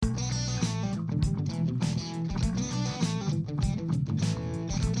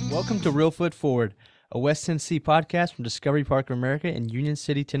Welcome to Real Foot Forward, a West Tennessee podcast from Discovery Park of America in Union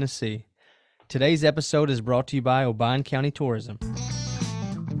City, Tennessee. Today's episode is brought to you by Obion County Tourism.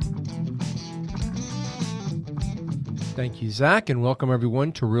 Thank you, Zach, and welcome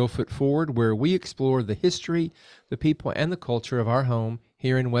everyone to Real Foot Forward, where we explore the history, the people, and the culture of our home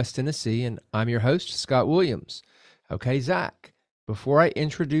here in West Tennessee, and I'm your host, Scott Williams. Okay, Zach, before I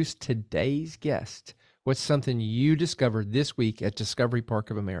introduce today's guest, what's something you discovered this week at Discovery Park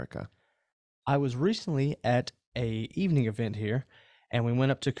of America? I was recently at an evening event here, and we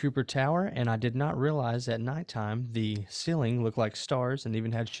went up to Cooper Tower, and I did not realize at nighttime the ceiling looked like stars and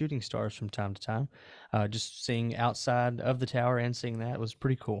even had shooting stars from time to time. Just seeing outside of the tower and seeing that was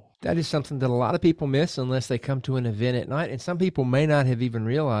pretty cool. That is something that a lot of people miss unless they come to an event at night, and some people may not have even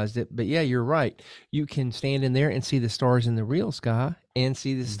realized it, but yeah, you're right. You can stand in there and see the stars in the real sky and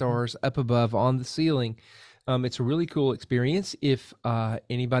see the stars up above on the ceiling. It's a really cool experience. If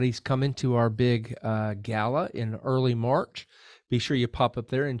anybody's coming to our big gala in early March, be sure you pop up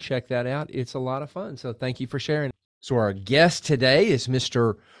there and check that out. It's a lot of fun. So thank you for sharing. So our guest today is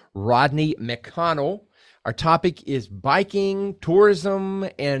Mr. Rodney McConnell. Our topic is biking, tourism,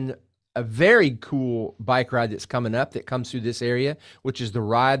 and a very cool bike ride that's coming up that comes through this area, which is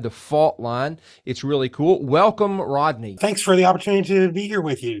the Fault Line. It's really cool. Welcome, Rodney. Thanks for the opportunity to be here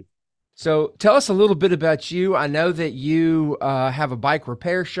with you. So tell us a little bit about you. I know that you have a bike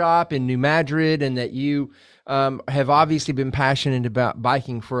repair shop in New Madrid and that you have obviously been passionate about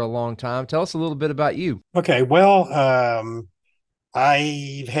biking for a long time. Tell us a little bit about you. Okay, well,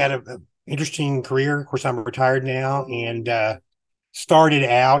 I've had an interesting career. Of course, I'm retired now and started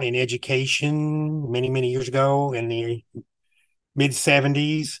out in education many years ago in the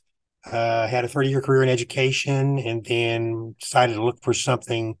mid-'70s. Had a 30-year career in education and then decided to look for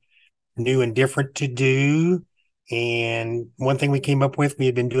something new and different to do. And one thing we came up with, we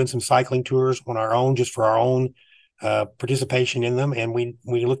had been doing some cycling tours on our own, just for our own participation in them. And we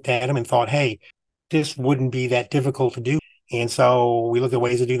looked at them and thought, hey, this wouldn't be that difficult to do. And so we looked at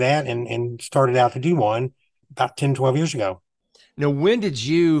ways to do that and started out to do one about 10, 12 years ago. Now, when did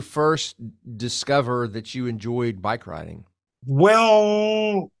you first discover that you enjoyed bike riding?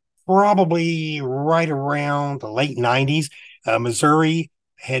 Well, probably right around the late 90s. Missouri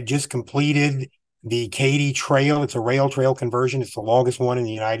had just completed the Katy Trail. It's a rail trail conversion. It's the longest one in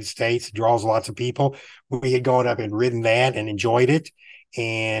the United States. It draws lots of people. We had gone up and ridden that and enjoyed it.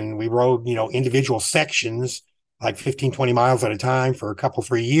 And we rode, individual sections, like 15, 20 miles at a time for a couple,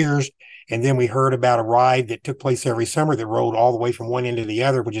 3 years. And then we heard about a ride that took place every summer that rode all the way from one end to the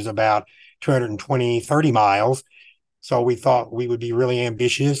other, which is about 220, 30 miles. So we thought we would be really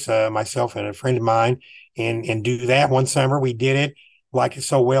ambitious, myself and a friend of mine, and do that one summer. We did it. Liked it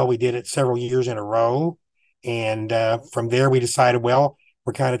so well, we did it several years in a row. And from there, we decided, well,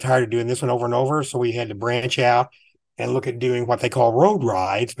 we're kind of tired of doing this one over and over. So we had to branch out and look at doing what they call road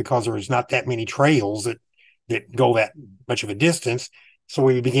rides because there was not that many trails that go that much of a distance. So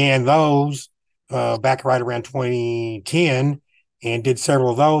we began those back right around 2010 and did several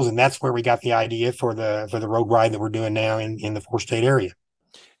of those. And that's where we got the idea for the road ride that we're doing now in the 4-state area.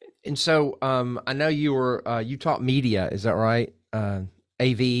 And so I know you taught media, is that right?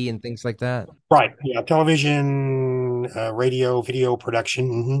 AV and things like that. Right. Yeah. Television, radio, video production.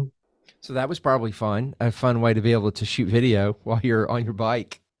 Mm-hmm. So that was probably fun. A fun way to be able to shoot video while you're on your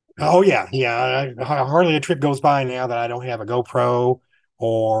bike. Oh, yeah. Yeah. Hardly a trip goes by now that I don't have a GoPro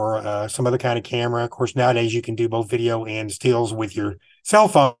or some other kind of camera. Of course, nowadays you can do both video and stills with your cell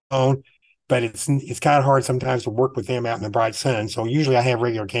phone, but it's kind of hard sometimes to work with them out in the bright sun. So usually I have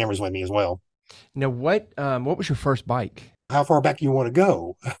regular cameras with me as well. Now, what was your first bike? How far back do you want to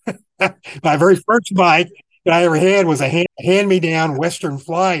go? My very first bike that I ever had was a hand-me-down Western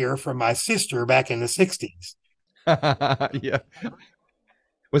Flyer from my sister back in the 60s. Yeah.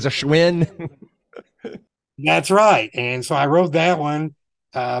 Was a Schwinn? That's right. And so I rode that one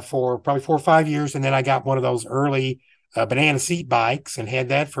for probably 4 or 5 years. And then I got one of those early banana seat bikes and had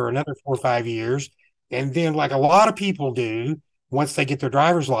that for another 4 or 5 years. And then, like a lot of people do, once they get their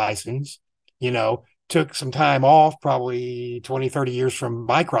driver's license, took some time off, probably 20, 30 years from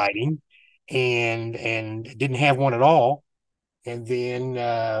bike riding and didn't have one at all. And then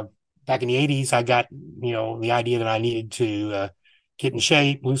back in the 80s, I got, the idea that I needed to get in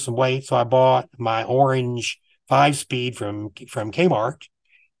shape, lose some weight. So I bought my orange 5-speed from Kmart,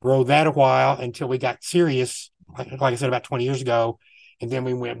 rode that a while until we got serious, like I said, about 20 years ago. And then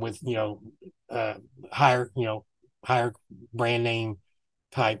we went with, higher brand name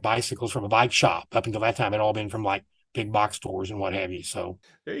type bicycles from a bike shop. Up until that time, it had all been from like big box stores and what have you. So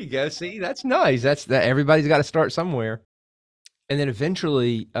there you go. See, that's nice. That's that. Everybody's got to start somewhere. And then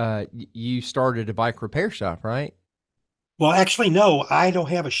eventually, you started a bike repair shop, right? Well, actually, no, I don't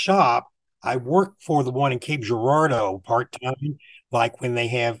have a shop. I work for the one in Cape Girardeau part-time, like when they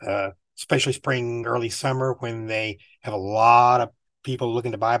have, especially spring, early summer, when they have a lot of people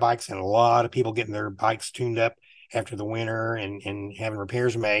looking to buy bikes and a lot of people getting their bikes tuned up after the winter and having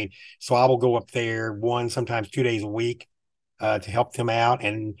repairs made. So I will go up there one, sometimes 2 days a week to help them out.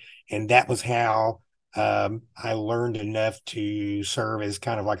 And that was how I learned enough to serve as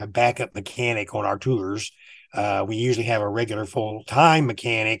kind of like a backup mechanic on our tours. We usually have a regular full time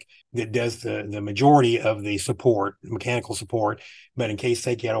mechanic that does the majority of the support, mechanical support. But in case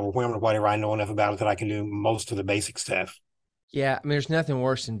they get overwhelmed or whatever, I know enough about it that I can do most of the basic stuff. Yeah, I mean, there's nothing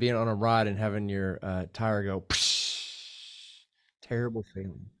worse than being on a ride and having your tire go. Terrible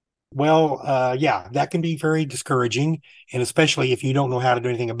feeling. Well, yeah, that can be very discouraging, and especially if you don't know how to do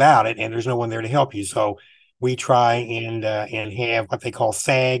anything about it, and there's no one there to help you. So we try and have what they call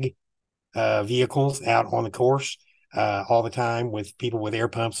SAG vehicles out on the course all the time with people with air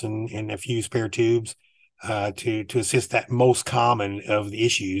pumps and a few spare tubes to assist that most common of the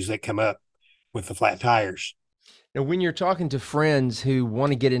issues that come up with the flat tires. Now, when you're talking to friends who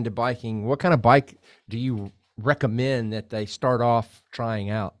want to get into biking, what kind of bike do you recommend that they start off trying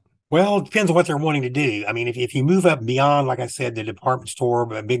out? Well, it depends on what they're wanting to do. I mean, if you move up beyond, like I said, the department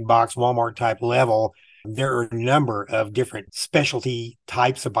store, a big box Walmart type level, there are a number of different specialty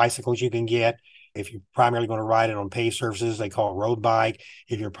types of bicycles you can get. If you're primarily going to ride it on paved surfaces, they call it road bike.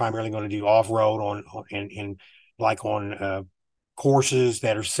 If you're primarily going to do off road and like on courses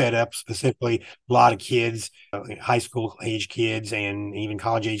that are set up specifically, a lot of kids, high school age kids, and even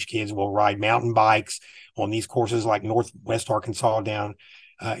college age kids will ride mountain bikes on these courses, like Northwest Arkansas down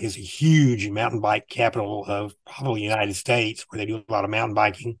is a huge mountain bike capital of probably the United States, where they do a lot of mountain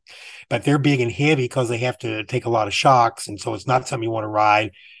biking. But they're big and heavy because they have to take a lot of shocks, and so it's not something you want to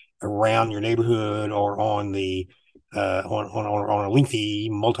ride around your neighborhood or on the on a lengthy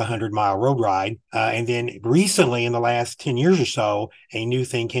multi-hundred-mile road ride. And then recently, in the last 10 years or so, a new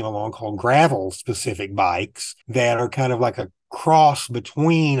thing came along called gravel specific bikes that are kind of like a cross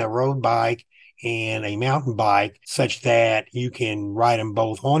between a road bike and a mountain bike, such that you can ride them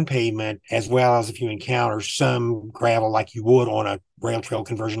both on pavement, as well as if you encounter some gravel like you would on a rail trail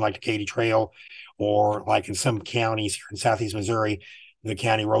conversion like the Katy Trail, or like in some counties here in southeast Missouri, the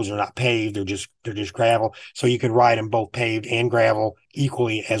county roads are not paved; they're just gravel. So you can ride them both paved and gravel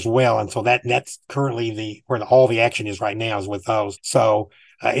equally as well. And so that's currently all the action is right now is with those. So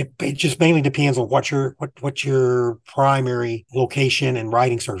it just mainly depends on what your primary location and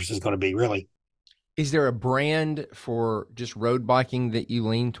riding surface is going to be, really. Is there a brand for just road biking that you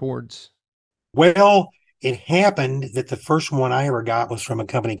lean towards? Well, it happened that the first one I ever got was from a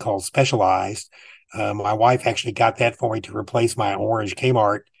company called Specialized. My wife actually got that for me to replace my orange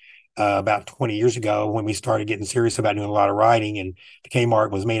Kmart about 20 years ago when we started getting serious about doing a lot of riding. And the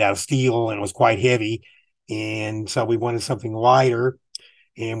Kmart was made out of steel and it was quite heavy. And so we wanted something lighter.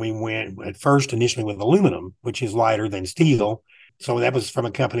 And we went at first initially with aluminum, which is lighter than steel. So that was from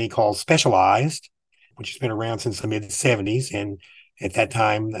a company called Specialized, which has been around since the mid 70s. And at that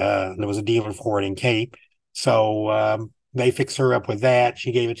time, there was a dealer for it in Cape. So they fixed her up with that.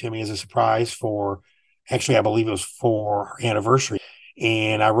 She gave it to me as a surprise for, actually, I believe it was for her anniversary.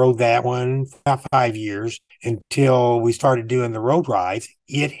 And I rode that one for about 5 years until we started doing the road rides.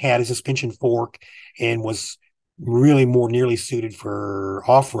 It had a suspension fork and was really more nearly suited for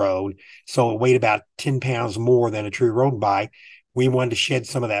off road. So it weighed about 10 pounds more than a true road bike. We wanted to shed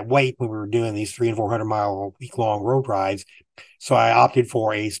some of that weight when we were doing these 300 and 400 mile week long road rides. So I opted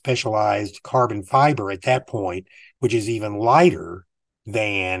for a specialized carbon fiber at that point, which is even lighter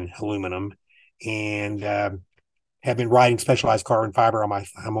than aluminum. And have been riding specialized carbon fiber I'm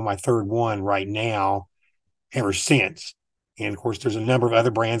on my third one right now ever since. And of course, there's a number of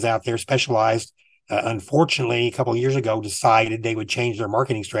other brands out there specialized. Unfortunately, a couple of years ago, decided they would change their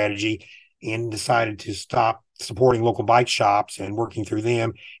marketing strategy and decided to stop supporting local bike shops and working through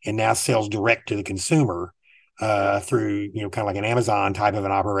them, and now sells direct to the consumer through kind of like an Amazon type of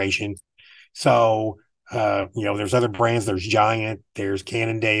an operation. So there's other brands. There's Giant, there's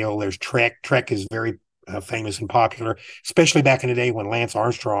Cannondale, there's Trek. Trek is very famous and popular, especially back in the day when Lance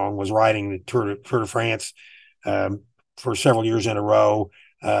Armstrong was riding the Tour de France for several years in a row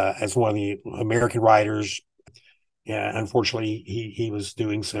as one of the American riders. Yeah, unfortunately, he was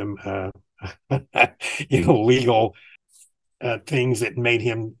doing some legal things that made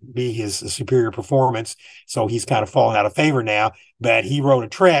him be his superior performance. So he's kind of fallen out of favor now. But he rode a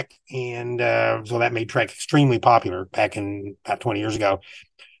Trek, and so that made Trek extremely popular back in about 20 years ago.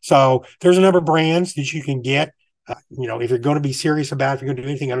 So there's a number of brands that you can get. If you're going to be serious about it, if you're going to do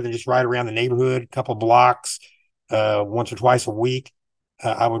anything other than just ride around the neighborhood, a couple blocks, once or twice a week,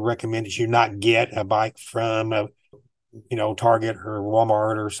 I would recommend that you not get a bike from Target or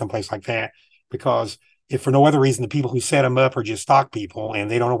Walmart or someplace like that, because if for no other reason, the people who set them up are just stock people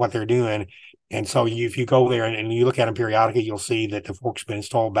and they don't know what they're doing. And so if you go there and you look at them periodically, you'll see that the fork's been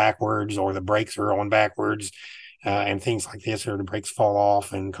installed backwards or the brakes are on backwards, and things like this, or the brakes fall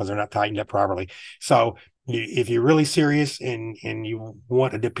off and because they're not tightened up properly. So if you're really serious and you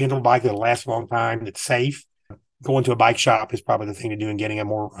want a dependable bike that'll last a long time, that's safe, going to a bike shop is probably the thing to do in getting a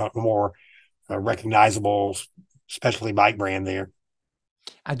more recognizable specialty bike brand there.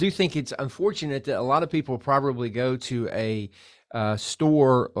 I do think it's unfortunate that a lot of people probably go to a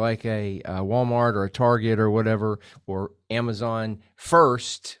store like a Walmart or a Target or whatever, or Amazon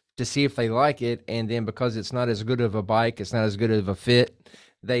first to see if they like it. And then because it's not as good of a bike, it's not as good of a fit,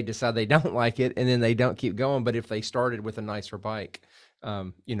 they decide they don't like it, and then they don't keep going. But if they started with a nicer bike,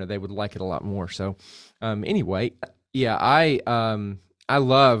 they would like it a lot more. So anyway, yeah, I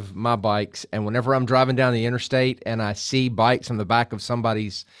love my bikes, and whenever I'm driving down the interstate and I see bikes on the back of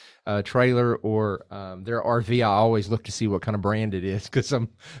somebody's trailer or their RV, I always look to see what kind of brand it is, because I'm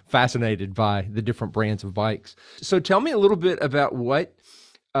fascinated by the different brands of bikes. So tell me a little bit about what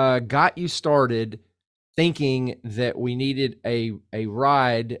got you started thinking that we needed a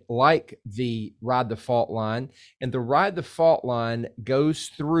ride like the Ride the Fault Line. And the Ride the Fault Line goes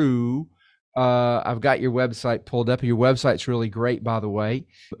through, I've got your website pulled up. Your website's really great, by the way.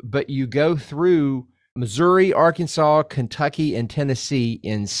 But you go through Missouri, Arkansas, Kentucky, and Tennessee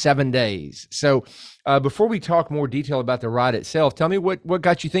in 7 days. So before we talk more detail about the ride itself, tell me what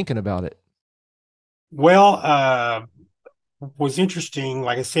got you thinking about it. Well, was interesting.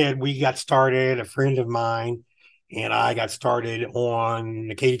 Like I said, we got started, a friend of mine and I got started on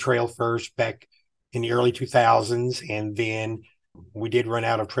the Katy Trail first back in the early 2000s. And then we did run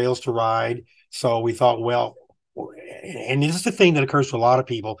out of trails to ride. So we thought, well, and this is the thing that occurs to a lot of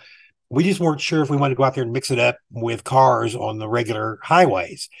people. We just weren't sure if we wanted to go out there and mix it up with cars on the regular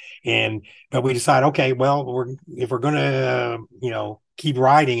highways. But we decided, okay, well, if we're going to, keep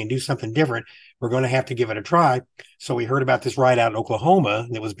riding and do something different, we're going to have to give it a try. So we heard about this ride out in Oklahoma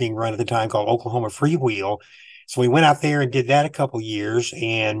that was being run at the time called Oklahoma Freewheel. So we went out there and did that a couple years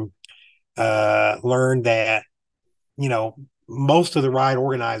and learned that, most of the ride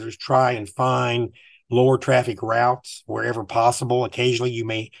organizers try and find lower traffic routes wherever possible.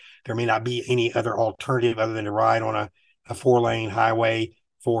 Occasionally there may not be any other alternative other than to ride on a 4-lane highway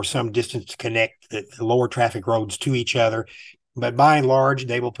for some distance to connect the lower traffic roads to each other. But by and large,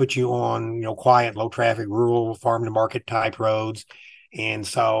 they will put you on, quiet, low traffic, rural, farm to market type roads. And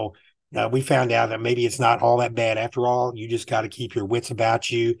so we found out that maybe it's not all that bad after all. You just got to keep your wits about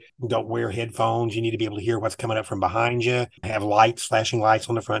you. Don't wear headphones. You need to be able to hear what's coming up from behind you. Have lights, flashing lights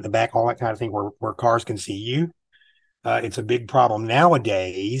on the front and the back, all that kind of thing where cars can see you. It's a big problem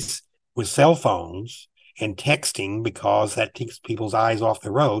nowadays with cell phones and texting, because that takes people's eyes off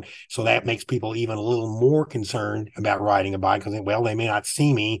the road. So that makes people even a little more concerned about riding a bike, because, well, they may not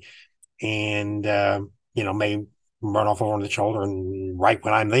see me and, may run off over the shoulder and right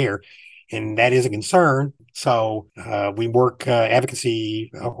when I'm there. And that is a concern. So we work,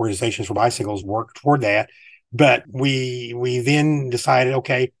 advocacy organizations for bicycles work toward that. But we then decided,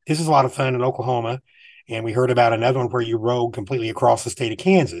 okay, this is a lot of fun in Oklahoma. And we heard about another one where you rode completely across the state of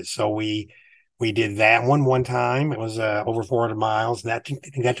Kansas. So we did that one time. It was over 400 miles, and I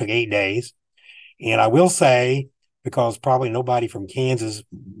think that took 8 days. And I will say, because probably nobody from Kansas,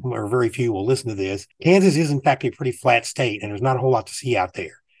 or very few, will listen to this, Kansas is in fact a pretty flat state, and there's not a whole lot to see out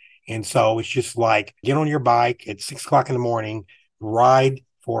there. And so it's just like, get on your bike at 6 o'clock in the morning, ride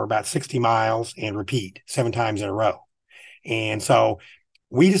for about 60 miles, and repeat 7 times in a row. And so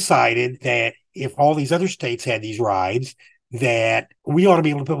we decided that if all these other states had these rides, that we ought to be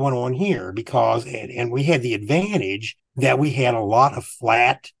able to put one on here, because, and we had the advantage that we had a lot of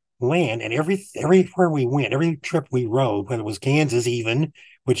flat land, and everywhere we went, every trip we rode, whether it was Kansas even,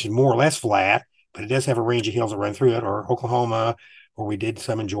 which is more or less flat, but it does have a range of hills that run through it, or Oklahoma, or we did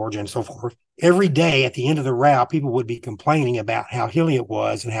some in Georgia and so forth. Every day at the end of the route, people would be complaining about how hilly it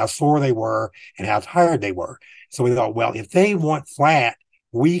was and how sore they were and how tired they were. So we thought, well, if they want flat,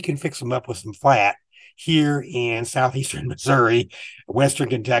 we can fix them up with some flat here in southeastern Missouri, western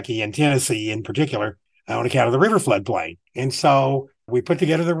Kentucky, and Tennessee in particular, on account of the river floodplain. And so we put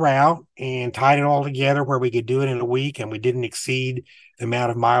together the route and tied it all together where we could do it in a week, and we didn't exceed the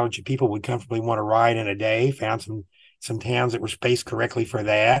amount of mileage that people would comfortably want to ride in a day. Found some towns that were spaced correctly for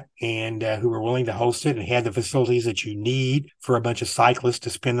that, and who were willing to host it and had the facilities that you need for a bunch of cyclists to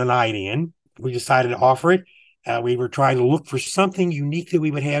spend the night in. We decided to offer it. We were trying to look for something unique that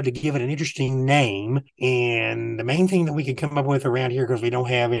we would have to give it an interesting name. And the main thing that we could come up with around here, because we don't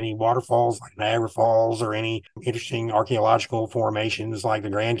have any waterfalls like Niagara Falls or any interesting archaeological formations like the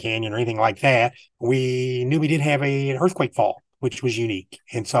Grand Canyon or anything like that, we knew we did have an earthquake fault, which was unique.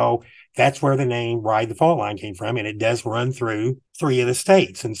 And so that's where the name Ride the Fault Line came from. And it does run through 3 of the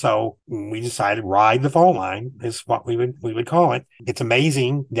states. And so we decided Ride the Fault Line is what we would call it. It's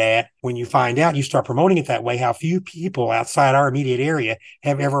amazing that when you find out, you start promoting it that way, how few people outside our immediate area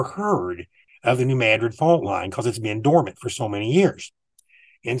have ever heard of the New Madrid Fault Line because it's been dormant for so many years.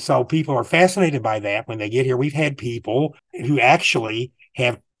 And so people are fascinated by that when they get here. We've had people who actually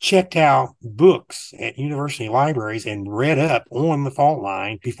have checked out books at university libraries and read up on the fault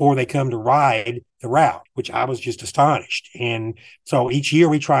line before they come to ride the route, which I was just astonished. And so each year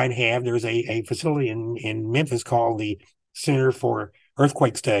we try and there's a facility in Memphis called the Center for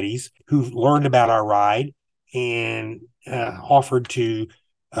Earthquake Studies who learned about our ride and offered to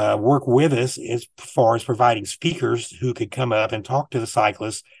work with us as far as providing speakers who could come up and talk to the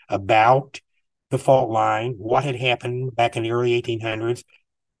cyclists about the fault line, what had happened back in the early 1800s,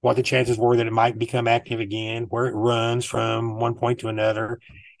 what the chances were that it might become active again, where it runs from one point to another,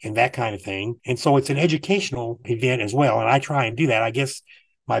 and that kind of thing. And so it's an educational event as well. And I try and do that. I guess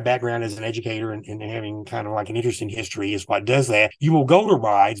my background as an educator and having kind of like an interest in history is what does that. You will go to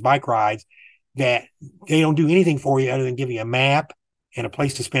bike rides that they don't do anything for you other than give you a map and a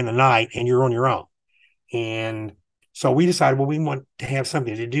place to spend the night, and you're on your own. And so we decided, well, we want to have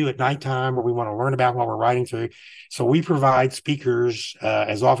something to do at nighttime, or we want to learn about what we're riding through. So we provide speakers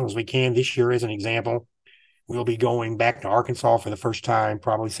as often as we can. This year, as an example, we'll be going back to Arkansas for the first time,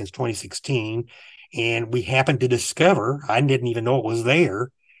 probably since 2016. And we happened to discover, I didn't even know it was there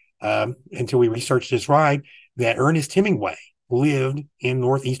until we researched this ride, that Ernest Hemingway lived in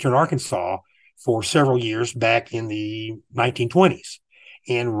northeastern Arkansas for several years back in the 1920s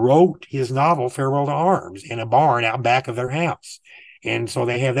and wrote his novel Farewell to Arms in a barn out back of their house. And so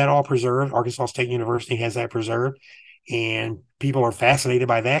they have that all preserved. Arkansas State University has that preserved. And people are fascinated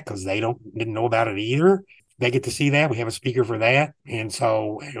by that because they didn't know about it either. They get to see that. We have a speaker for that. And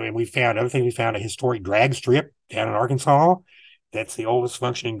so we found other things. We found a historic drag strip down in Arkansas. That's the oldest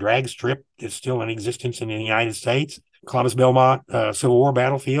functioning drag strip that's still in existence in the United States. Columbus Belmont Civil War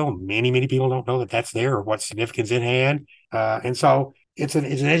battlefield. Many people don't know that that's there or what significance it had. And so it's an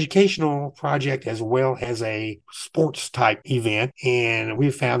educational project as well as a sports type event. And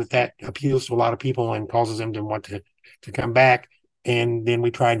we've found that appeals to a lot of people and causes them to want to come back. And then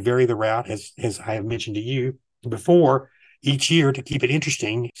we try and vary the route, as I have mentioned to you before, each year to keep it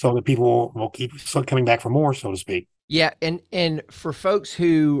interesting so that people will keep coming back for more, so to speak. Yeah, and for folks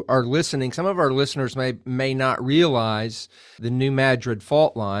who are listening, some of our listeners may not realize the New Madrid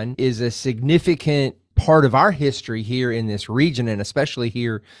Fault Line is a significant part of our history here in this region, and especially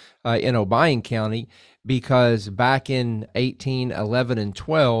here in Obion County, because back in 1811 and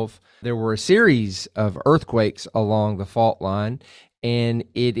 12, there were a series of earthquakes along the fault line, and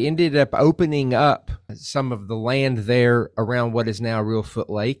it ended up opening up some of the land there around what is now Reelfoot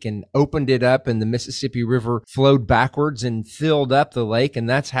Lake, and opened it up, and the Mississippi River flowed backwards and filled up the lake, and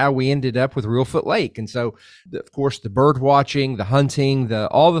that's how we ended up with Reelfoot Lake. And so, of course, the bird watching, the hunting,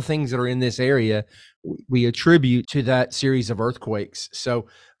 all the things that are in this area, we attribute to that series of earthquakes. So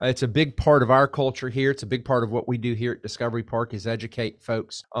it's a big part of our culture here. It's a big part of what we do here at Discovery Park is educate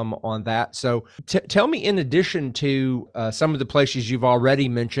folks on that. So tell me, in addition to some of the places you've already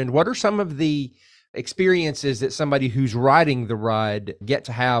mentioned, what are some of the experiences that somebody who's riding the ride get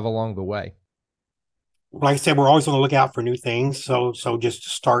to have along the way? Like I said, we're always on the lookout for new things. So just to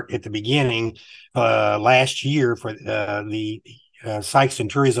start at the beginning, last year for the Sikeston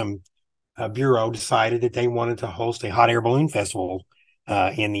Tourism Bureau decided that they wanted to host a hot air balloon festival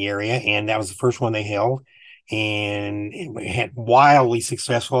in the area, and that was the first one they held, and it had wildly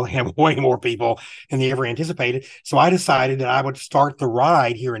successful. They had way more people than they ever anticipated. So I decided that I would start the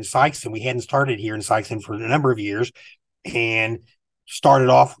ride here in Sikeston. We hadn't started here in Sikeston for a number of years, and started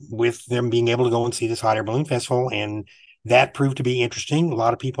off with them being able to go and see this hot air balloon festival, and that proved to be interesting. A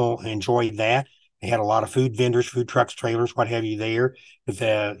lot of people enjoyed that. They had a lot of food vendors, food trucks, trailers, what have you there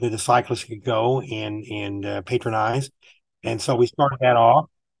that the cyclists could go and patronize. And so we started that off.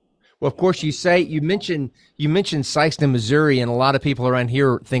 Well, of course, you mentioned Sikeston, Missouri, and a lot of people around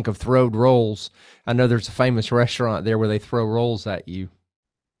here think of throwed rolls. I know there's a famous restaurant there where they throw rolls at you.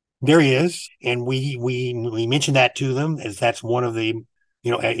 There is, and we mentioned that to them as that's one of the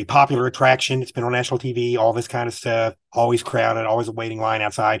a popular attraction. It's been on national TV, all this kind of stuff, always crowded, always a waiting line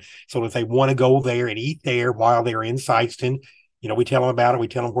outside. So if they want to go there and eat there while they're in Sikeston, We tell them about it. We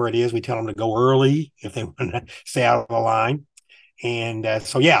tell them where it is. We tell them to go early if they want to stay out of the line. And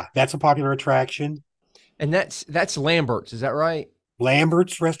so, yeah, that's a popular attraction. And that's Lambert's, is that right?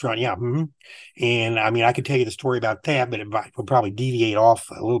 Lambert's restaurant, yeah. And I mean, I could tell you the story about that, but would probably deviate off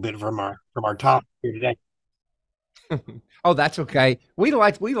a little bit from our topic here today. Oh, that's okay. We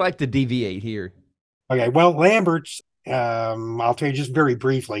like to deviate here. Okay, well, Lambert's, I'll tell you just very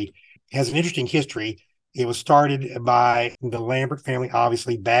briefly, has an interesting history. It was started by the Lambert family,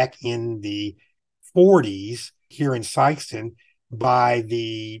 obviously back in the 40s here in Sykeston, by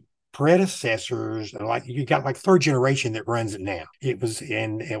the predecessors. Like you got like third generation that runs it now. It was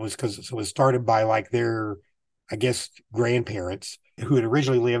because it was started by like their, I guess, grandparents who had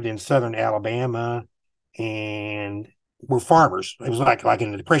originally lived in southern Alabama and were farmers. It was like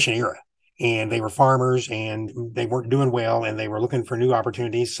in the Depression era, and they were farmers and they weren't doing well and they were looking for new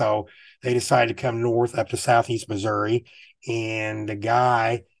opportunities. So they decided to come north up to southeast Missouri. And the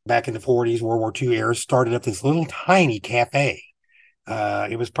guy back in the 40s, World War II era, started up this little tiny cafe.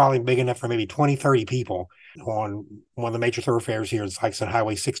 It was probably big enough for maybe 20, 30 people on one of the major thoroughfares here in Sykeston,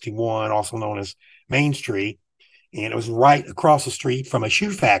 Highway 61, also known as Main Street. And it was right across the street from a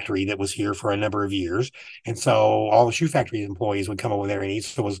shoe factory that was here for a number of years. And so all the shoe factory employees would come over there and eat.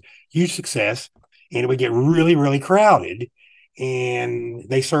 So it was a huge success. And it would get really, really crowded. And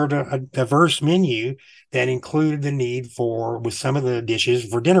they served a diverse menu that included the need for, with some of the dishes,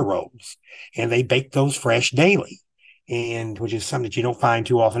 for dinner rolls. And they baked those fresh daily, and which is something that you don't find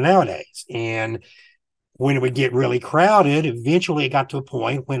too often nowadays. And when it would get really crowded, eventually it got to a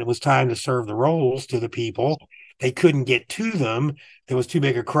point when it was time to serve the rolls to the people. They couldn't get to them. There was too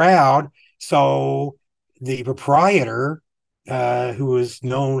big a crowd. So the proprietor, who was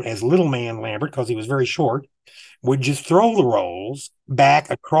known as Little Man Lambert because he was very short, would just throw the rolls back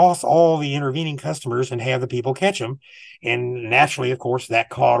across all the intervening customers and have the people catch them. And naturally, of course,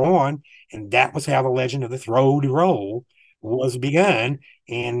 that caught on. And that was how the legend of the throw to roll was begun.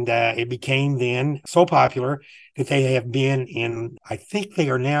 And it became then so popular that they have been in, I think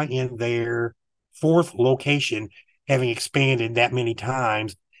they are now in their fourth location, having expanded that many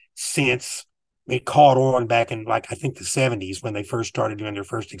times since it caught on back in, like, I think the 70s when they first started doing their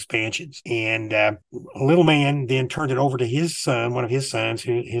first expansions. And Little Man then turned it over to his son, one of his sons,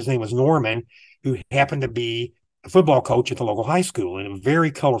 who his name was Norman, who happened to be a football coach at the local high school, and a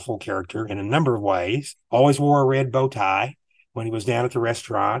very colorful character in a number of ways. Always wore a red bow tie when he was down at the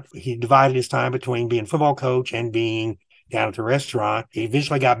restaurant. He divided his time between being football coach and being down at the restaurant. He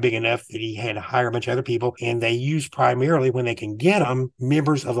eventually got big enough that he had to hire a bunch of other people, and they use primarily, when they can get them,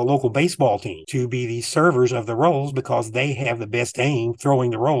 members of the local baseball team to be the servers of the rolls because they have the best aim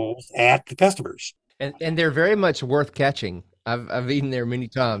throwing the rolls at the customers. And they're very much worth catching. I've eaten there many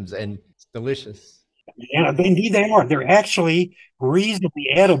times, and it's delicious. Yeah, indeed they are. They're actually reasonably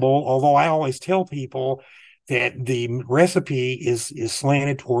edible, although I always tell people that the recipe is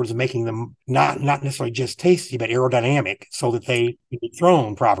slanted towards making them not necessarily just tasty, but aerodynamic, so that they can be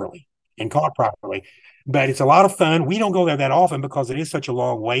thrown properly and caught properly. But it's a lot of fun. We don't go there that often because it is such a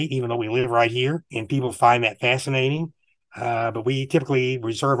long wait, even though we live right here, and people find that fascinating. But we typically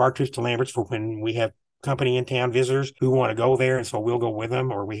reserve our trips to Lambert's for when we have company in town, visitors who want to go there, and so we'll go with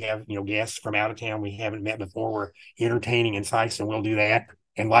them. Or we have guests from out of town we haven't met before. We're entertaining in sites, and we'll do that.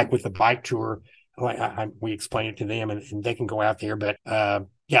 And like with the bike tour, we explain it to them, and they can go out there. But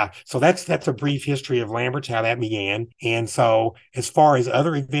yeah, so that's a brief history of Lambert's, how that began. And so as far as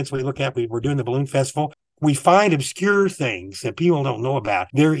other events we look at, we're doing the Balloon Festival. We find obscure things that people don't know about.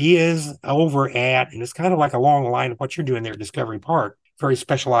 There is over at, and it's kind of like along the line of what you're doing there at Discovery Park, very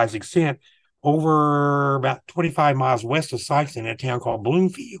specialized extent, over about 25 miles west of Sykeston, in a town called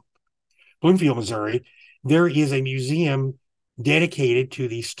Bloomfield, Missouri. There is a museum dedicated to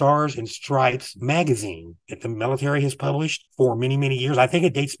the Stars and Stripes magazine that the military has published for many, many years. I think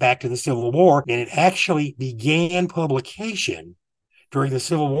it dates back to the Civil War, and it actually began publication during the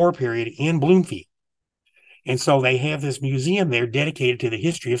Civil War period in Bloomfield. And so they have this museum there dedicated to the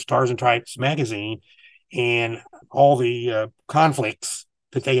history of Stars and Stripes magazine and all the conflicts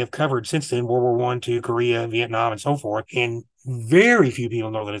that they have covered since then, World War I, II, Korea, Vietnam, and so forth. And very few people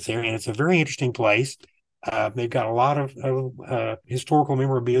know that it's there. And it's a very interesting place. They've got a lot of historical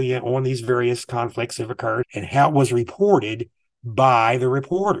memorabilia on these various conflicts that have occurred and how it was reported by the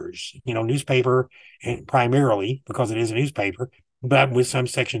reporters, newspaper, and primarily because it is a newspaper, but with some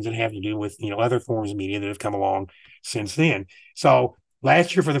sections that have to do with, other forms of media that have come along since then. So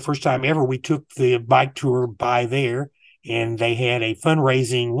last year, for the first time ever, we took the bike tour by there, and they had a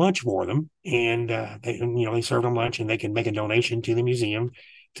fundraising lunch for them. And they served them lunch, and they can make a donation to the museum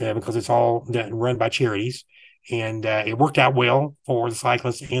because it's all run by charities. And it worked out well for the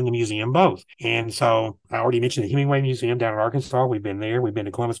cyclists and the museum both. And so I already mentioned the Hemingway Museum down in Arkansas. We've been there. We've been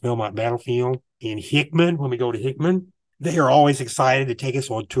to Columbus Belmont Battlefield. In Hickman, when we go to Hickman, they are always excited to take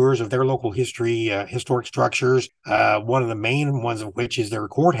us on tours of their local history, historic structures. One of the main ones of which is their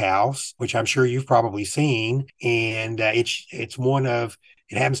courthouse, which I'm sure you've probably seen. And it's one of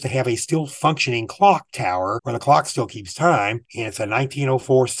it happens to have a still functioning clock tower where the clock still keeps time. And it's a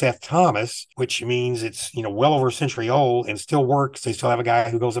 1904 Seth Thomas, which means it's, well over a century old and still works. They still have a guy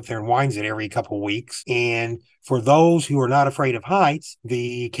who goes up there and winds it every couple of weeks. And for those who are not afraid of heights,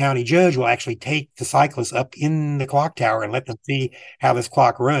 the county judge will actually take the cyclists up in the clock tower and let them see how this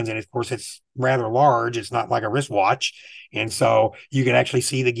clock runs. And of course, it's rather large. It's not like a wristwatch. And so you can actually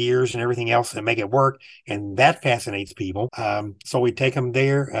see the gears and everything else that make it work. And that fascinates people. So we take them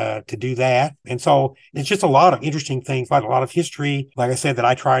there to do that. And so it's just a lot of interesting things, like a lot of history, like I said, that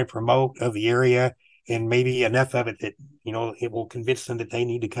I try and promote of the area, and maybe enough of it that, it will convince them that they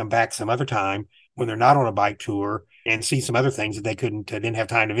need to come back some other time when they're not on a bike tour and see some other things that they didn't have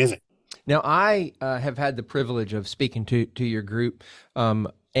time to visit. Now, I have had the privilege of speaking to your group,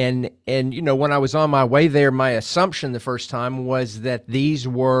 and when I was on my way there, my assumption the first time was that these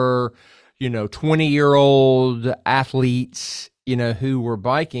were 20-year-old athletes who were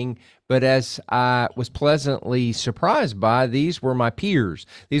biking. But as I was pleasantly surprised by, these were my peers.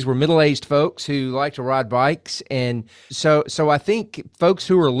 These were middle-aged folks who like to ride bikes. And so I think folks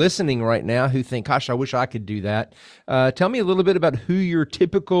who are listening right now who think, gosh, I wish I could do that. Tell me a little bit about who your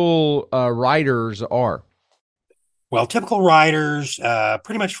typical riders are. Well, typical riders,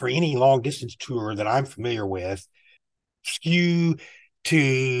 pretty much for any long distance tour that I'm familiar with, skew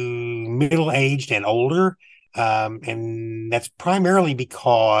to middle-aged and older. And that's primarily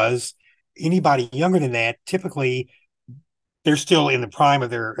because anybody younger than that, typically they're still in the prime of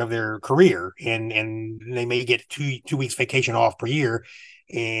their career, and they may get two weeks vacation off per year.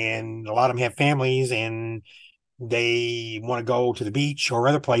 And a lot of them have families, and they want to go to the beach or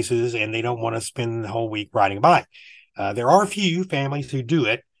other places, and they don't want to spend the whole week riding a bike. There are a few families who do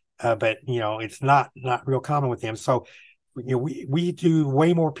it, but it's not real common with them. So we do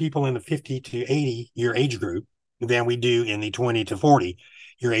way more people in the 50 to 80 year age group than we do in the 20 to 40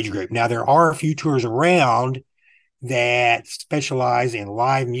 year age group. Now, there are a few tours around that specialize in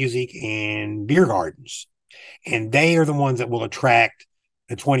live music and beer gardens, and they are the ones that will attract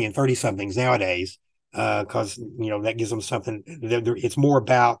the 20 and 30 somethings nowadays, because that gives them something. It's more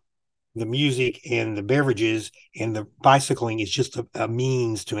about the music and the beverages, and the bicycling is just a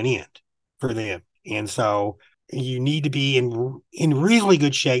means to an end for them. And so you need to be in really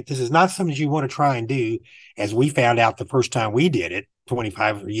good shape. This is not something you want to try and do, as we found out the first time we did it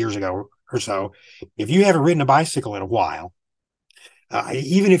 25 years ago or so. If you haven't ridden a bicycle in a while,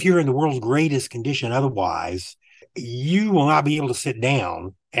 even if you're in the world's greatest condition otherwise, you will not be able to sit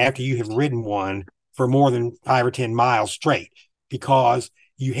down after you have ridden one for more than 5 or 10 miles straight, because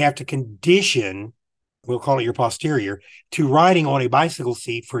you have to condition, we'll call it your posterior, to riding on a bicycle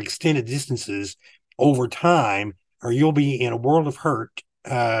seat for extended distances over time, or you'll be in a world of hurt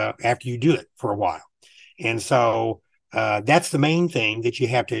after you do it for a while. And so that's the main thing that you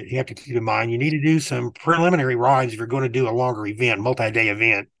have to keep in mind. You need to do some preliminary rides if you're going to do a longer event, multi-day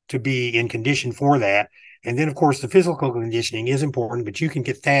event, to be in condition for that. And then, of course, the physical conditioning is important, but you can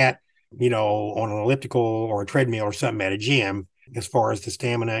get that, on an elliptical or a treadmill or something at a gym. As far as the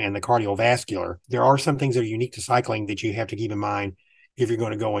stamina and the cardiovascular, there are some things that are unique to cycling that you have to keep in mind if you're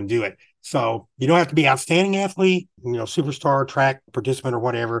going to go and do it. So you don't have to be outstanding athlete, superstar track participant or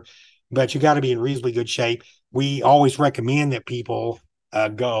whatever, but you got to be in reasonably good shape. We always recommend that people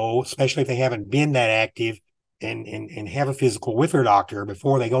go, especially if they haven't been that active, and have a physical with their doctor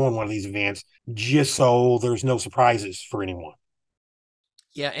before they go on one of these events, just so there's no surprises for anyone.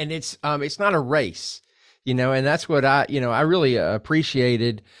 Yeah, and it's not a race. And that's what I really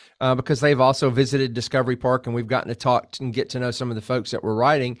appreciated, because they've also visited Discovery Park, and we've gotten to talk and get to know some of the folks that were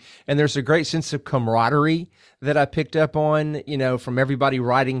riding. And there's a great sense of camaraderie that I picked up on, from everybody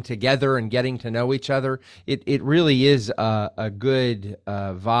riding together and getting to know each other. It really is a good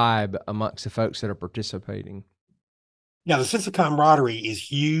vibe amongst the folks that are participating. Now, the sense of camaraderie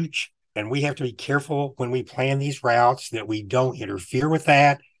is huge, and we have to be careful when we plan these routes that we don't interfere with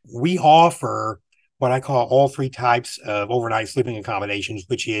that. We offer what I call all three types of overnight sleeping accommodations,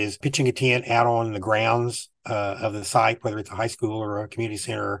 which is pitching a tent out on the grounds of the site, whether it's a high school or a community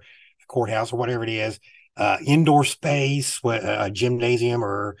center, or a courthouse, or whatever it is, indoor space, a gymnasium,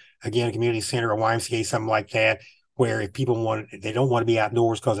 or again, a community center, a YMCA, something like that, where if people they don't want to be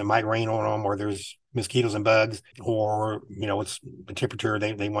outdoors because it might rain on them, or there's mosquitoes and bugs, or, it's the temperature,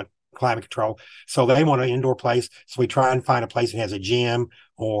 they want climate control. So they want an indoor place. So we try and find a place that has a gym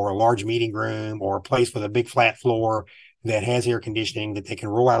or a large meeting room or a place with a big flat floor that has air conditioning that they can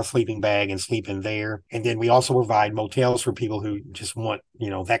roll out a sleeping bag and sleep in there. And then we also provide motels for people who just want,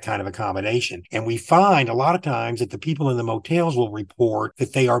 that kind of accommodation. And we find a lot of times that the people in the motels will report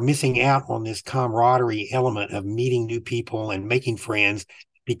that they are missing out on this camaraderie element of meeting new people and making friends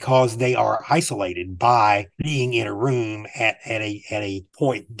because they are isolated by being in a room at a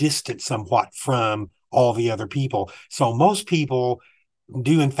point distant somewhat from all the other people. So most people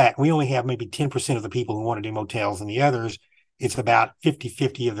do, in fact, we only have maybe 10% of the people who want to do motels, and the others, it's about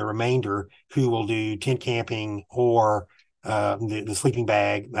 50-50 of the remainder who will do tent camping or the sleeping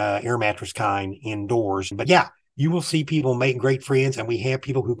bag, air mattress kind indoors. But yeah, you will see people make great friends, and we have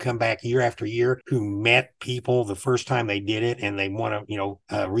people who come back year after year who met people the first time they did it, and they want to,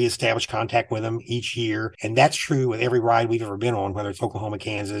 reestablish contact with them each year. And that's true with every ride we've ever been on, whether it's Oklahoma,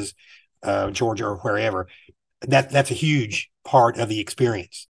 Kansas, Georgia, or wherever. That's a huge part of the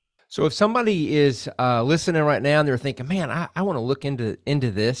experience. So if somebody is listening right now and they're thinking, man, I want to look into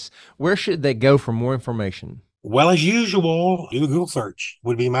this, where should they go for more information? Well, as usual, do a Google search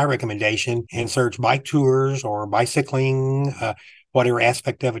would be my recommendation, and search bike tours or bicycling, whatever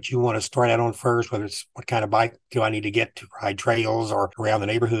aspect of it you want to start out on first, whether it's what kind of bike do I need to get to ride trails or around the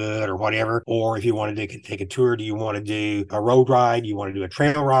neighborhood or whatever. Or if you want to take a tour, do you want to do a road ride? Do you want to do a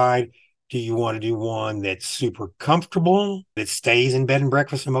trail ride? Do you want to do one that's super comfortable, that stays in bed and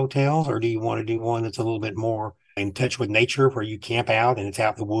breakfast and motels? Or do you want to do one that's a little bit more in touch with nature, where you camp out and it's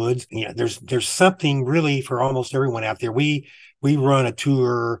out in the woods? There's something really for almost everyone out there. We run a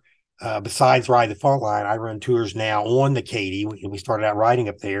tour, besides Ride the Fault Line. I run tours now on the Katy. We started out riding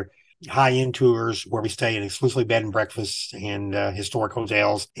up there, high-end tours where we stay in exclusively bed and breakfast and historic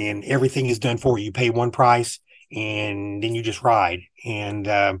hotels, and everything is done for you. You pay one price, and then you just ride, and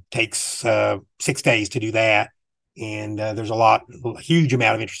takes 6 days to do that. And there's a huge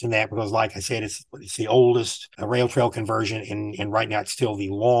amount of interest in that because, like I said, it's the oldest rail trail conversion, and right now it's still the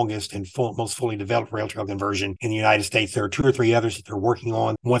longest and most fully developed rail trail conversion in the United States. There are 2 or 3 others that they're working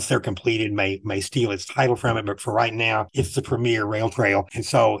on. Once they're completed, may steal its title from it, but for right now, it's the premier rail trail. And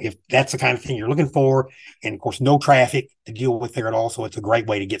so, if that's the kind of thing you're looking for, and of course, no traffic to deal with there at all, so it's a great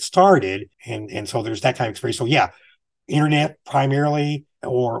way to get started. And so there's that kind of experience. So yeah, internet primarily,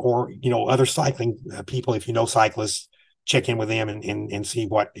 or other cycling people. If you know cyclists, check in with them and see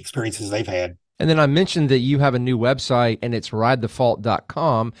what experiences they've had. And then I mentioned that you have a new website, and it's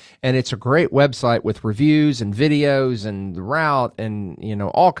ridethefault.com, and it's a great website with reviews and videos and the route and,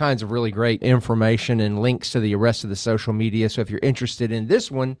 all kinds of really great information and links to the rest of the social media. So if you're interested in this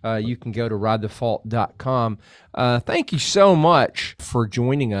one, you can go to ridethefault.com. Thank you so much for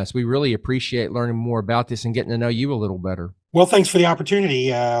joining us. We really appreciate learning more about this and getting to know you a little better. Well, thanks for the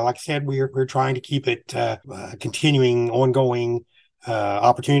opportunity. Like I said, we're trying to keep it continuing, ongoing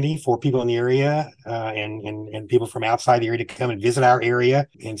opportunity for people in the area, and people from outside the area to come and visit our area.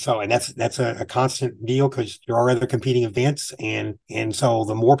 And that's a constant deal, because there are other competing events. And so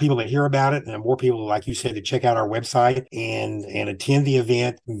the more people that hear about it, and the more people, like you said, to check out our website and attend the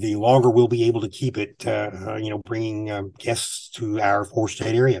event, the longer we'll be able to keep it, bringing guests to our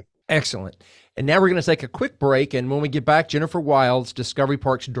 4-state area. Excellent. And now we're going to take a quick break, and when we get back, Jennifer Wilds, Discovery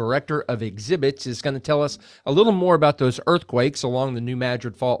Park's Director of Exhibits, is going to tell us a little more about those earthquakes along the New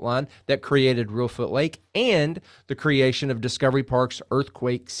Madrid Fault Line that created Reelfoot Lake, and the creation of Discovery Park's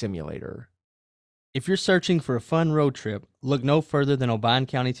Earthquake Simulator. If you're searching for a fun road trip, look no further than Obion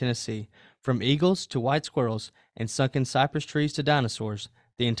County, Tennessee. From eagles to white squirrels and sunken cypress trees to dinosaurs,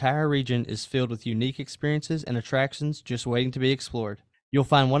 the entire region is filled with unique experiences and attractions just waiting to be explored. You'll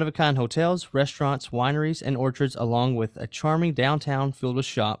find one-of-a-kind hotels, restaurants, wineries, and orchards, along with a charming downtown filled with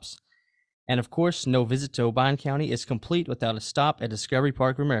shops. And of course, no visit to Obion County is complete without a stop at Discovery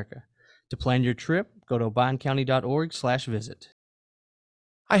Park of America. To plan your trip, go to obioncounty.org/visit.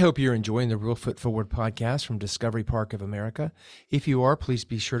 I hope you're enjoying the Reelfoot Forward podcast from Discovery Park of America. If you are, please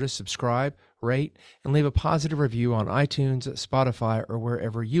be sure to subscribe, rate, and leave a positive review on iTunes, Spotify, or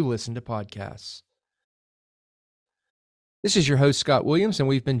wherever you listen to podcasts. This is your host, Scott Williams, and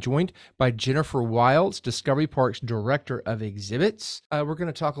we've been joined by Jennifer Wilds, Discovery Park's Director of Exhibits. We're going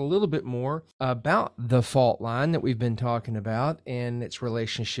to talk a little bit more about the fault line that we've been talking about and its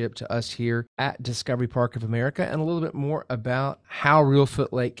relationship to us here at Discovery Park of America, and a little bit more about how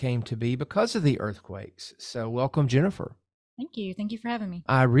Reelfoot Lake came to be because of the earthquakes. So welcome, Jennifer. Thank you. Thank you for having me.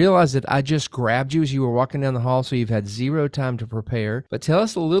 I realized that I just grabbed you as you were walking down the hall, so you've had zero time to prepare. But tell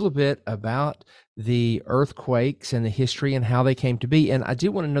us a little bit about the earthquakes and the history and how they came to be. And I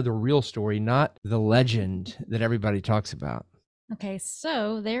do want to know the real story, not the legend that everybody talks about. Okay,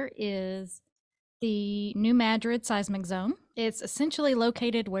 so there is the New Madrid seismic zone. It's essentially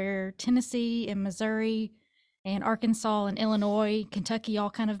located where Tennessee and Missouri and Arkansas and Illinois, Kentucky all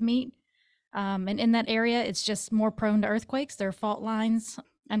kind of meet. And in that area, it's just more prone to earthquakes. There are fault lines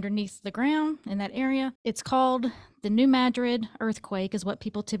underneath the ground in that area. It's called the New Madrid earthquake, is what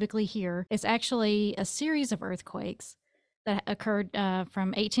people typically hear. It's actually a series of earthquakes that occurred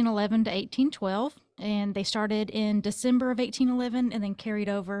from 1811 to 1812. And they started in December of 1811 and then carried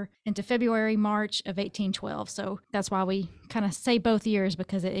over into February, March of 1812. So that's why we kind of say both years,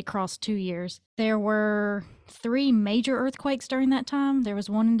 because it crossed 2 years. There were 3 major earthquakes during that time. There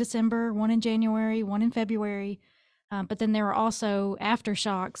was one in December, one in January, one in February. But then there were also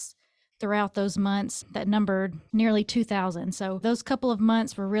aftershocks throughout those months that numbered nearly 2,000. So those couple of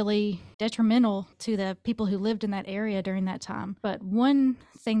months were really detrimental to the people who lived in that area during that time. But one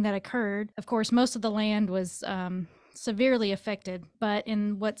thing that occurred, of course, most of the land was severely affected, but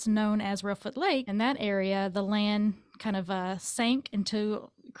in what's known as Reelfoot Lake, in that area, the land kind of sank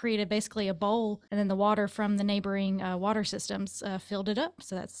into created basically a bowl, and then the water from the neighboring water systems filled it up.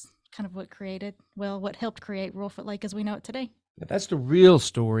 So that's kind of what helped create Reelfoot Lake as we know it today. That's the real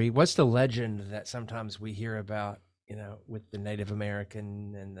story. What's the legend that sometimes we hear about, with the Native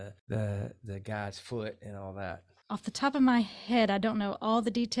American and the guy's foot and all that? Off the top of my head, I don't know all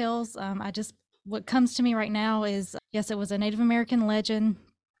the details. What comes to me right now is, yes, it was a Native American legend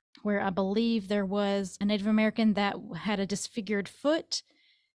where I believe there was a Native American that had a disfigured foot,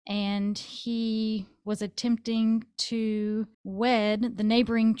 and he was attempting to wed the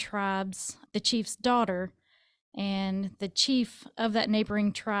neighboring tribe's, the chief's daughter. And the chief of that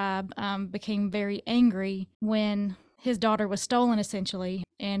neighboring tribe became very angry when his daughter was stolen, essentially,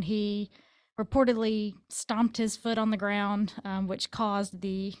 and he reportedly stomped his foot on the ground, which caused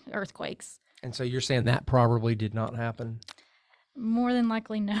the earthquakes. And so you're saying that probably did not happen? More than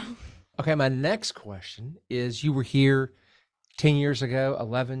likely, no. Okay, my next question is, you were here 10 years ago,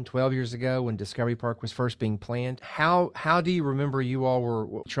 11, 12 years ago when Discovery Park was first being planned. How do you remember you all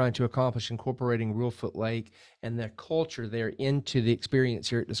were trying to accomplish incorporating Reelfoot Lake and the culture there into the experience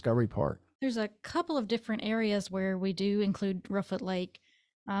here at Discovery Park? There's a couple of different areas where we do include Reelfoot Lake.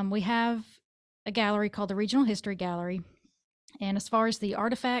 We have a gallery called the Regional History Gallery. And as far as the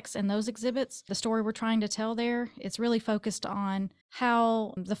artifacts and those exhibits, the story we're trying to tell there, it's really focused on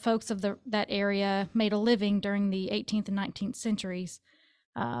how the folks of that area made a living during the 18th and 19th centuries,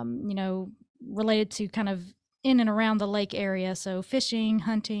 related to kind of in and around the lake area. So fishing,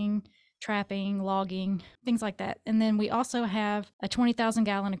 hunting, trapping, logging, things like that. And then we also have a 20,000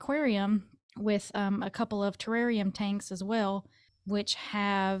 gallon aquarium with a couple of terrarium tanks as well, which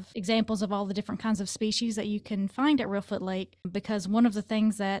have examples of all the different kinds of species that you can find at Reelfoot Lake, because one of the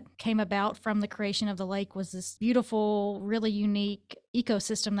things that came about from the creation of the lake was this beautiful, really unique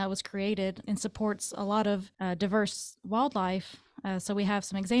ecosystem that was created and supports a lot of diverse wildlife. So we have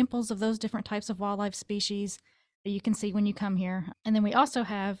some examples of those different types of wildlife species that you can see when you come here. And then we also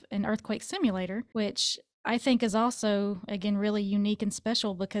have an earthquake simulator, which I think is also, again, really unique and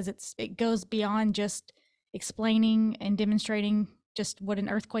special because it goes beyond just explaining and demonstrating just what an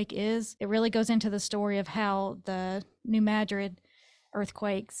earthquake is. It really goes into the story of how the New Madrid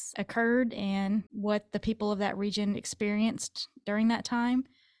earthquakes occurred and what the people of that region experienced during that time.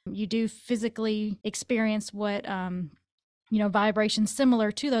 You do physically experience what vibrations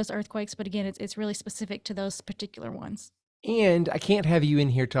similar to those earthquakes, but again, it's really specific to those particular ones. And I can't have you in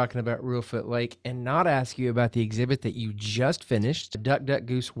here talking about Reelfoot Lake and not ask you about the exhibit that you just finished, Duck, Duck,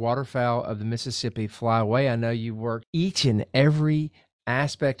 Goose, Waterfowl of the Mississippi Fly Away. I know you worked each and every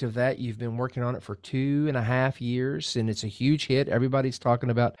aspect of that. You've been working on it for 2.5 years, and it's a huge hit. Everybody's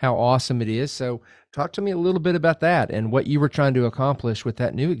talking about how awesome it is. So talk to me a little bit about that and what you were trying to accomplish with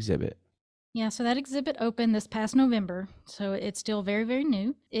that new exhibit. Yeah, so that exhibit opened this past November, so it's still very, very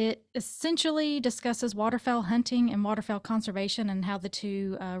new. It essentially discusses waterfowl hunting and waterfowl conservation and how the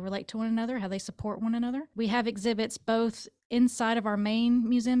two relate to one another, how they support one another. We have exhibits both inside of our main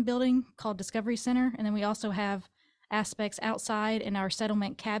museum building called Discovery Center, and then we also have aspects outside in our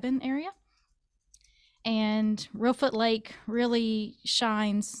settlement cabin area. And Reelfoot Lake really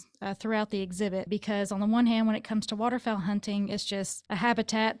shines throughout the exhibit because on the one hand, when it comes to waterfowl hunting, it's just a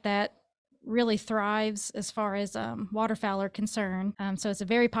habitat that really thrives as far as waterfowl are concerned. So it's a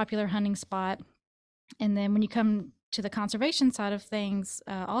very popular hunting spot. And then when you come to the conservation side of things,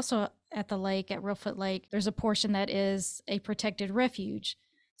 also at the lake, at Reelfoot Lake, there's a portion that is a protected refuge.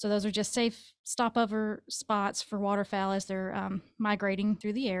 So those are just safe stopover spots for waterfowl as they're migrating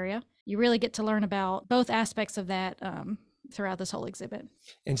through the area. You really get to learn about both aspects of that throughout this whole exhibit.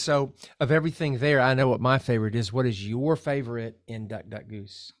 And so, of everything there, I know what my favorite is. What is your favorite in Duck, Duck,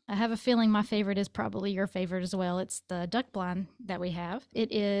 Goose? I have a feeling my favorite is probably your favorite as well. It's the duck blind that we have.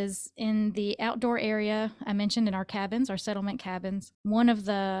 It is in the outdoor area I mentioned in our cabins, our settlement cabins. One of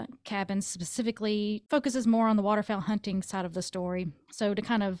the cabins specifically focuses more on the waterfowl hunting side of the story. So to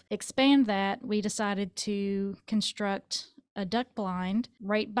kind of expand that, we decided to construct a duck blind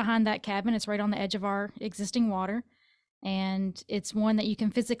right behind that cabin. It's right on the edge of our existing water. And it's one that you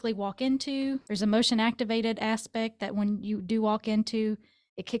can physically walk into. There's a motion activated aspect that when you do walk into,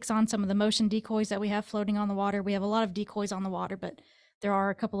 it kicks on some of the motion decoys that we have floating on the water. We have a lot of decoys on the water, but there are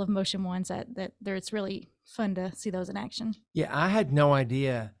a couple of motion ones that it's really fun to see those in action. Yeah, I had no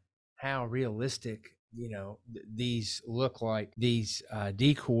idea how realistic, these look like, these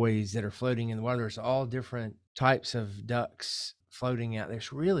decoys that are floating in the water. There's all different types of ducks floating out.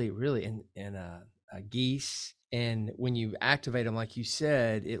 There's really, and geese. And when you activate them, like you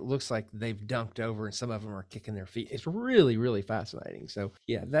said, it looks like they've dunked over and some of them are kicking their feet. It's really, really fascinating. So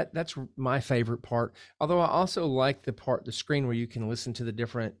yeah, that's my favorite part. Although I also like the screen where you can listen to the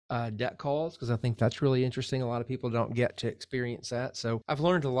different duck calls, because I think that's really interesting. A lot of people don't get to experience that. So I've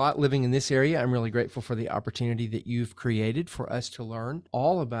learned a lot living in this area. I'm really grateful for the opportunity that you've created for us to learn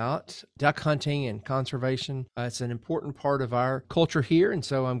all about duck hunting and conservation. It's an important part of our culture here. And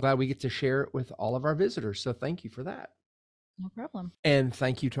so I'm glad we get to share it with all of our visitors. So thank you for that. No problem. And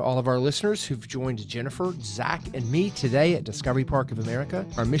thank you to all of our listeners who've joined Jennifer, Zach, and me today at Discovery Park of America.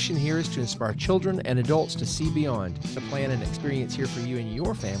 Our mission here is to inspire children and adults to see beyond. To plan an experience here for you and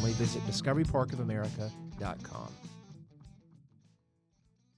your family, visit discoveryparkofamerica.com.